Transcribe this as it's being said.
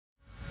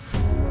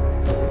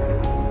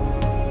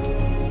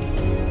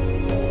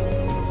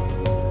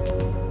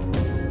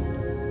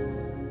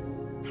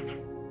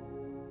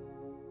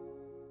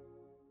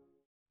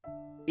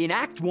In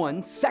Act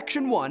 1,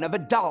 Section 1 of A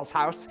Doll's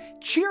House,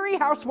 cheery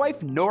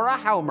housewife Nora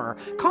Helmer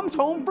comes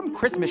home from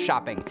Christmas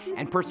shopping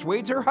and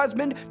persuades her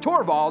husband,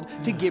 Torvald,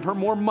 to give her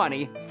more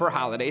money for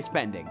holiday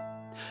spending.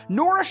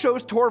 Nora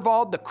shows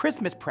Torvald the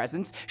Christmas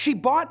presents she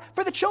bought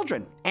for the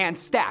children and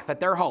staff at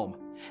their home.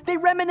 They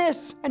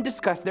reminisce and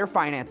discuss their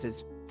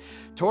finances.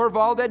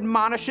 Torvald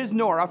admonishes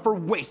Nora for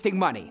wasting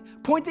money,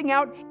 pointing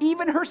out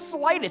even her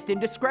slightest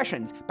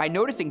indiscretions by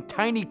noticing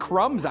tiny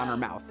crumbs on her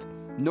mouth.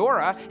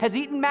 Nora has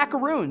eaten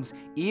macaroons,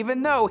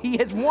 even though he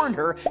has warned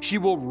her she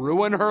will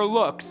ruin her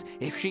looks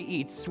if she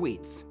eats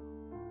sweets.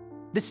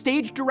 The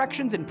stage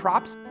directions and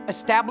props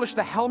establish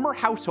the Helmer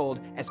household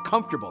as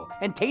comfortable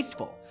and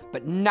tasteful,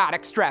 but not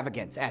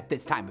extravagant at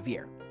this time of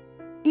year.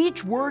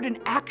 Each word and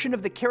action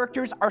of the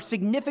characters are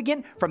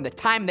significant from the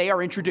time they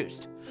are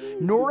introduced.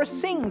 Nora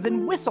sings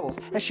and whistles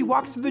as she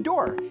walks through the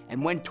door,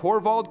 and when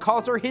Torvald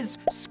calls her his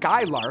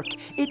skylark,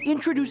 it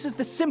introduces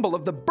the symbol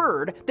of the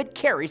bird that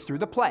carries through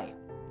the play.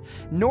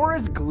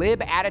 Nora's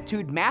glib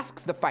attitude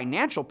masks the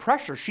financial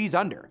pressure she's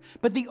under,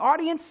 but the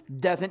audience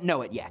doesn't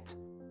know it yet.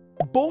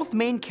 Both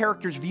main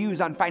characters' views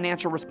on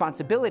financial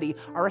responsibility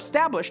are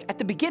established at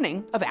the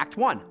beginning of Act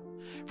 1.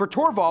 For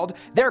Torvald,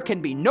 there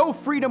can be no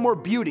freedom or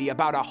beauty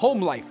about a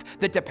home life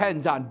that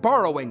depends on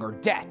borrowing or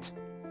debt.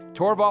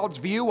 Torvald's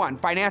view on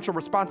financial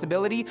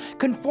responsibility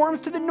conforms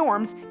to the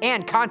norms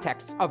and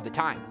contexts of the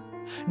time.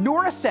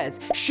 Nora says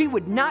she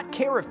would not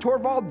care if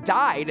Torvald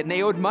died and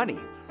they owed money.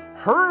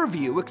 Her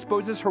view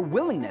exposes her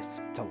willingness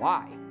to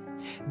lie.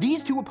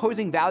 These two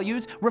opposing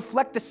values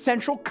reflect the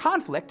central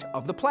conflict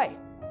of the play.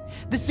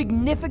 The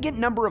significant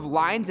number of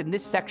lines in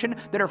this section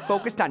that are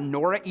focused on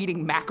Nora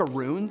eating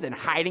macaroons and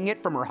hiding it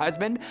from her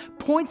husband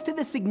points to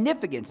the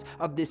significance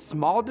of this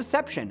small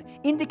deception,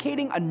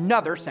 indicating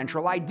another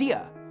central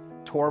idea: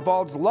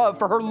 Torvald's love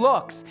for her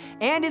looks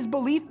and his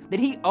belief that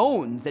he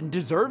owns and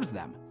deserves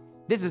them.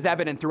 This is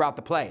evident throughout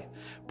the play,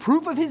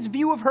 proof of his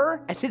view of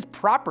her as his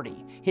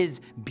property,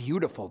 his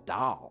beautiful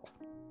doll.